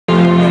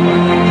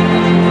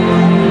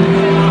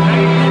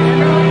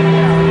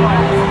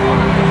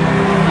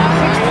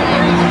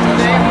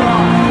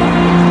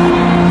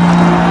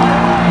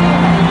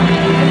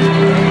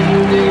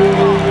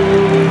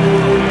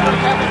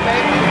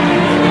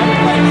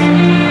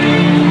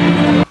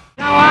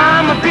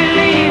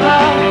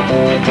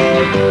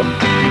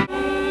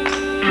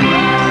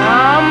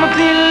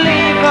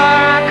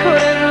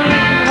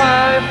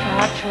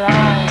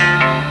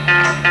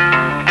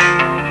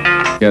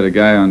had a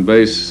guy on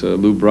base,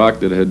 Lou Brock,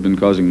 that had been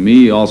causing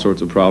me all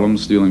sorts of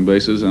problems, stealing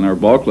bases, and our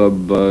ball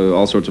club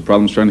all sorts of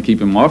problems trying to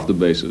keep him off the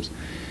bases.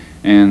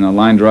 And a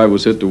line drive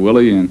was hit to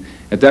Willie, and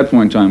at that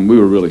point in time, we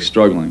were really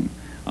struggling.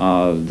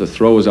 The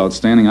throw was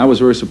outstanding. I was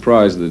very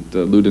surprised that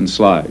Lou didn't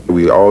slide.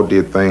 We all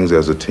did things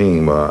as a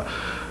team.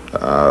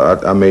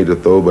 I made the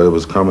throw, but it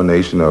was a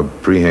combination of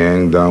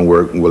pre-hand, down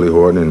work, Willie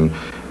Horton,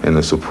 and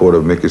the support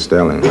of Mickey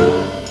Stelling.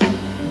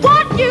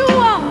 What you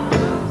want,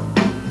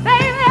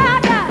 baby,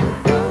 I got it.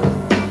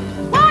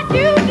 What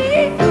you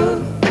need,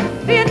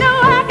 you know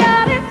I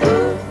got it.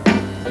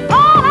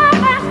 All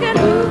I'm asking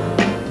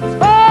is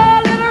for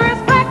a little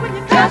respect when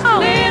you just a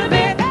little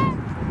bit.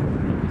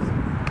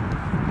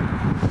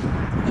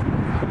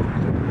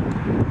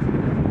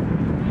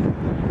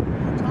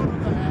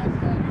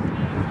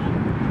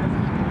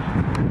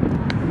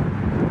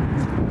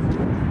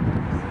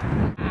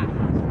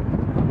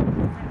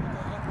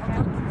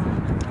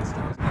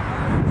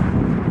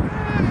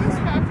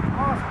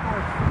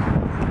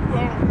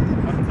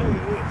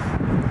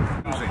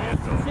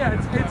 Yeah,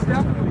 it's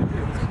definitely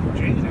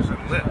changes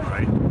and lit,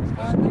 right?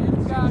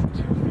 It's got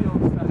 2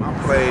 fields. I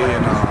play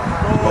in a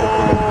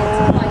local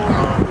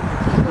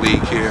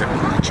league here,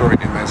 Detroit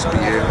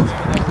MSBL,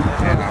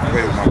 and I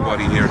play with my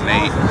buddy here,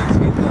 Nate.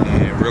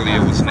 And really,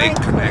 it was Nate's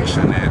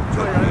connection that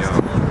put me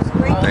up.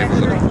 They were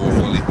looking for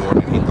Willie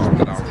Horton. He thought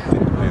that I was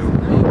really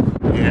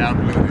good. Yeah, I'm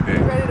really today.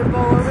 Ready to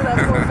bowl over that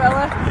poor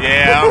fella?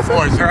 Yeah,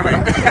 unfortunately.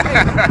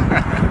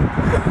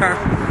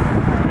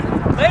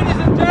 Ladies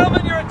and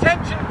gentlemen, your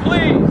attention,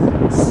 please.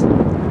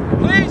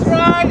 Please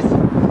rise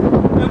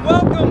and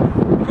welcome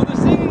for the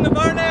singing of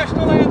our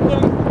national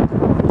anthem,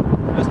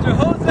 Mr.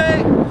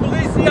 Jose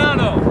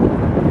Feliciano.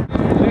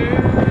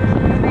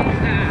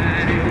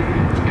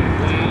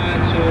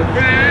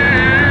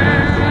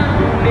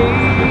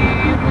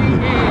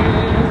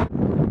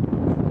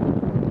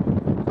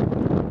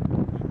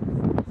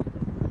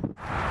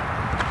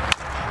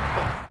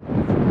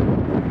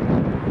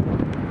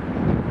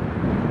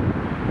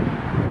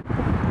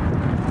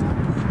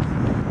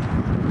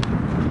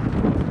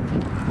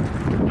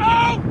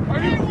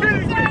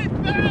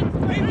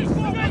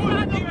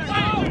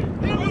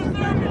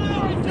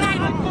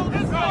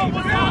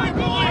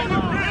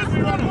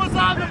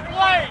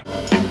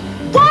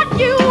 What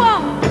you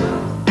want,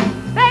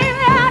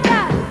 baby, I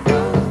got it.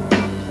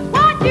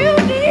 What you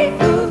need,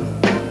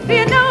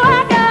 you know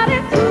I got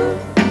it.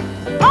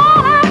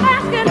 All I'm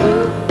asking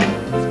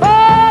is for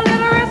a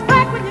little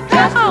respect when you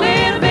just a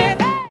little bit.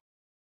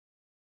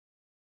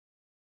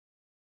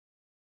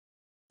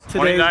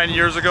 29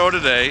 years ago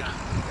today,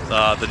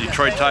 the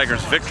Detroit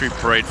Tigers victory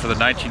parade for the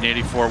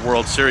 1984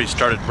 World Series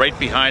started right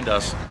behind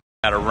us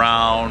at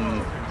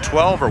around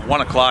 12 or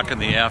 1 o'clock in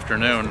the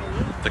afternoon.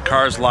 The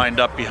cars lined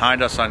up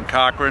behind us on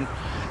Cochran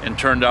and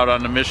turned out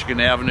onto Michigan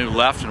Avenue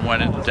left and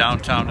went into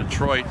downtown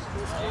Detroit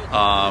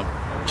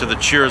to the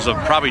cheers of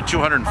probably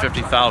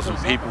 250,000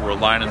 people were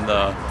lining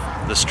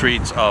the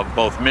streets of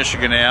both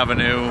Michigan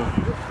Avenue.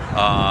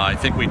 I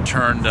think we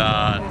turned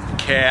on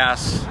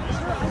Cass,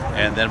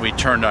 and then we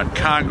turned on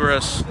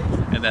Congress,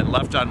 and then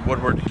left on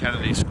Woodward to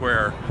Kennedy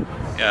Square,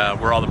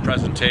 where all the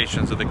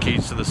presentations of the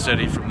keys to the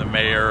city from the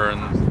mayor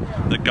and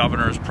the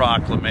governor's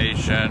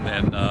proclamation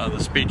and the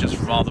speeches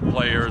from all the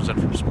players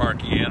and from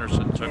Sparky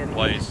Anderson took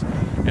place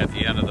at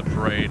the end of the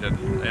parade,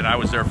 and I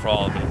was there for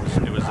all of it.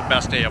 It was the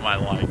best day of my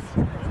life.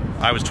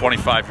 I was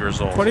 25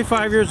 years old.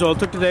 25 years old,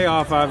 took the day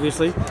off,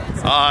 obviously.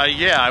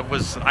 Yeah,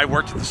 I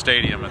worked at the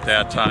stadium at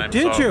that time.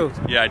 Did you?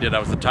 Yeah, I did. I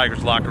was the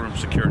Tigers locker room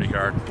security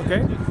guard.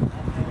 Okay.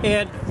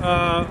 And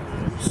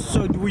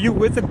so were you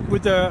with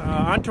the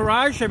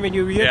entourage? I mean,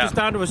 you had this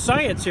down to a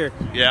science here.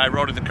 Yeah, I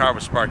rode in the car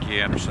with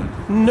Sparky Anderson.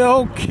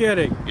 No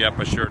kidding. Yep,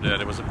 I sure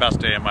did. It was the best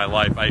day of my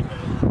life. I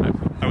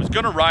was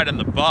going to ride in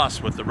the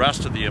bus with the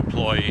rest of the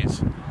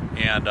employees,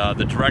 and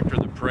the director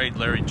of the parade,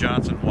 Larry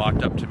Johnson,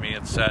 walked up to me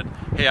and said,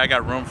 "Hey, I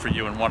got room for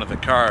you in one of the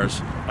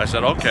cars." I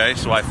said, "Okay."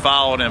 So I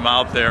followed him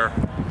out there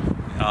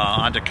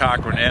onto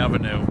Cochran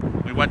Avenue.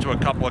 We went to a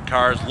couple of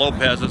cars.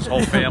 Lopez's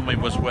whole family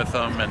was with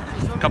him, and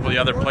a couple of the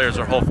other players,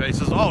 their whole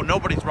faces. "Oh,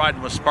 nobody's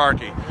riding with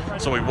Sparky."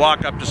 So we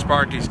walk up to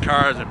Sparky's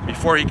cars, and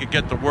before he could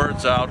get the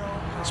words out,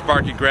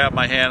 Sparky grabbed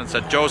my hand and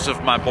said,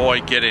 "Joseph, my boy,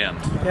 get in."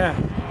 Yeah,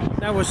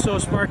 that was so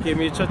Sparky. I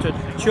mean, it's such a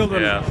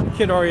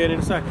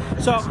kid-oriented style.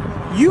 So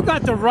you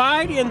got to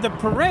ride in the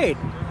parade.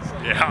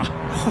 Yeah.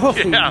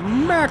 Holy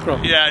mackerel.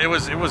 Yeah, it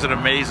was an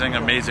amazing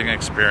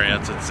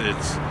experience.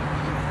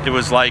 It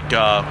was like.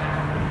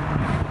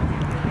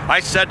 I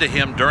said to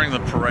him during the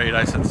parade,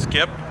 I said,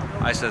 "Skip,"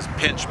 I says,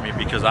 "pinch me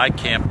because I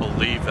can't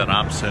believe that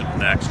I'm sitting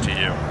next to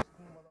you."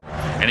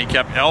 And he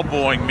kept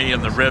elbowing me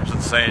in the ribs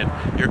and saying,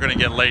 "You're going to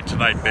get late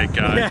tonight, big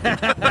guy."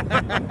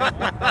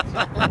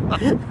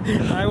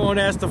 I won't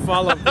ask the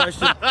follow-up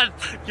question.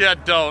 Yeah,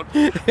 don't.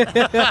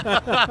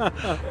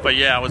 But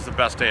yeah, it was the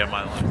best day of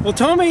my life. Well,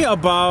 tell me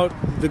about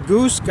the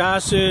Goose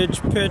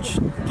Gossage pitch,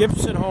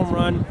 Gibson home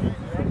run.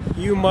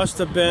 You must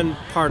have been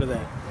part of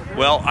that.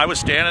 Well, I was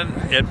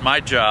standing at my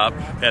job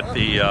at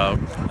the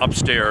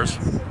upstairs,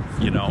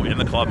 in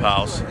the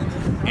clubhouse,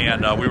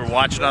 and we were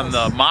watching on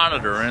the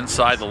monitor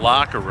inside the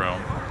locker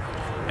room.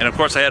 And of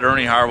course I had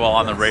Ernie Harwell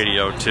on the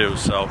radio too,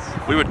 so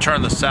we would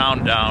turn the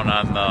sound down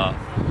on the,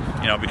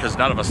 you know, because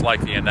none of us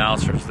liked the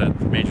announcers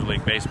that Major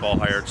League Baseball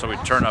hired, so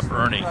we'd turn up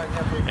Ernie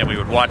and we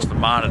would watch the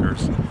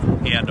monitors.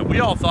 And we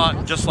all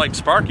thought, just like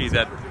Sparky,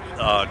 that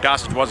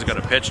Gossage wasn't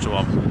going to pitch to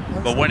him,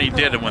 but when he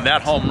did, and when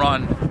that home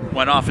run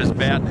went off his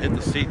bat and hit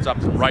the seats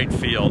up in right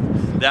field,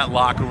 that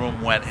locker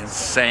room went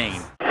insane.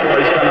 He's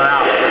coming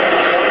out.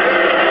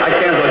 I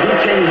can't believe he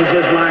changes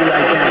his mind.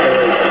 I can't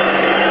believe it.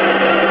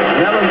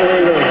 Never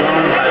believe it was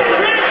wrong. You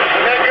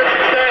had good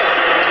success.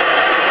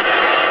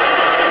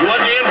 You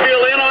want the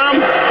infield in on him?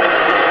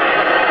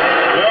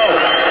 No.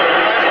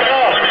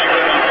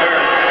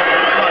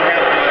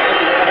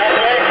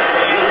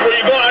 Where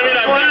you going? I mean,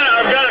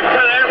 I've got to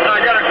cut.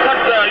 I got to cut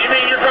the. You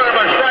mean you're talking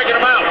about striking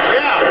him out?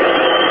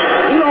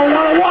 Yeah. We don't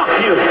want to walk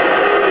you.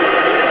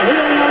 We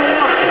don't want to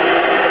walk you.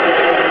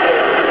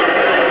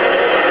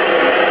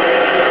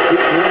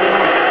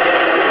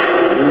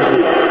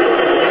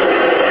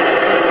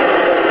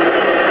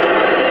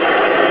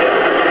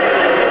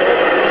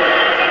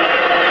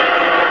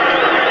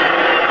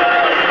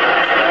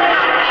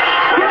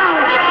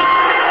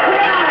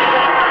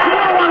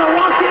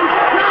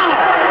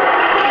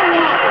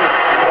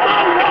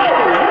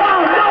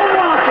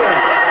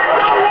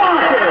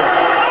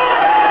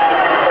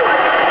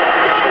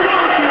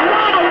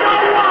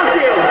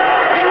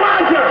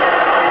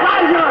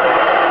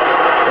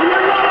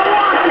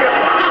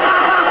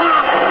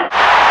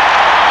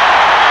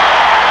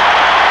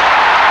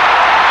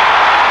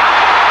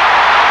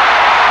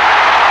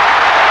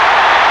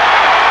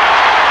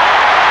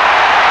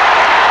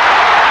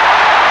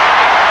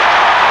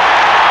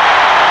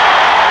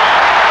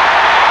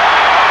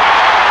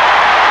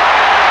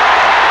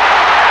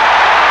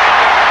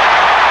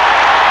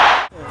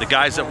 The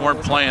guys that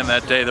weren't playing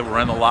that day that were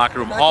in the locker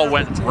room all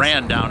went and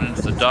ran down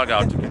into the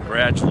dugout to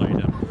congratulate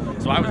him.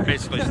 So I was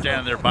basically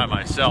standing there by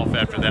myself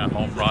after that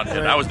home run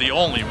hit. I was the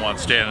only one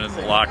standing in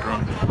the locker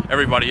room.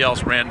 Everybody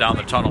else ran down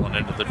the tunnel and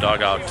into the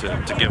dugout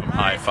to give him a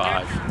high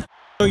five.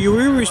 So you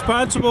were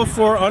responsible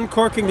for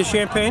uncorking the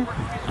champagne?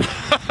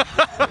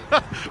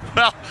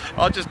 Well,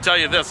 I'll just tell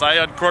you this. I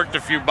uncorked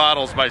a few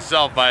bottles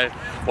myself. I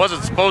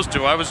wasn't supposed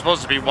to. I was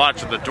supposed to be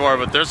watching the door,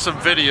 but there's some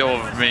video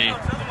of me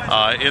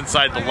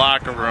inside the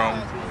locker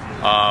room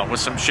with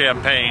some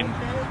champagne,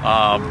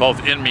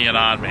 both in me and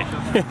on me.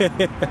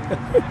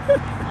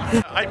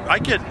 I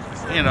get,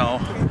 you know,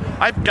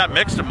 I've got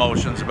mixed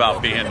emotions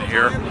about being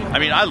here. I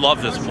mean, I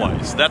love this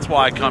place. That's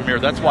why I come here.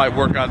 That's why I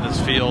work on this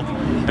field.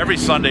 Every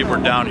Sunday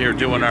we're down here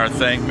doing our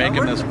thing,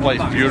 making this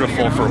place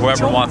beautiful for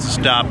whoever wants to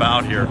stop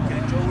out here.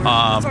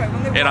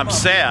 And I'm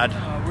sad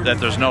that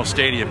there's no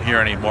stadium here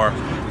anymore,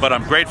 but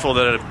I'm grateful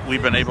that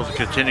we've been able to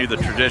continue the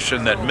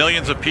tradition that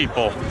millions of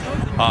people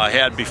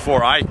had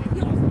before I,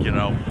 you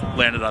know,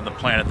 landed on the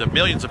planet, that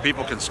millions of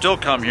people can still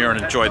come here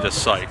and enjoy this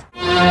site.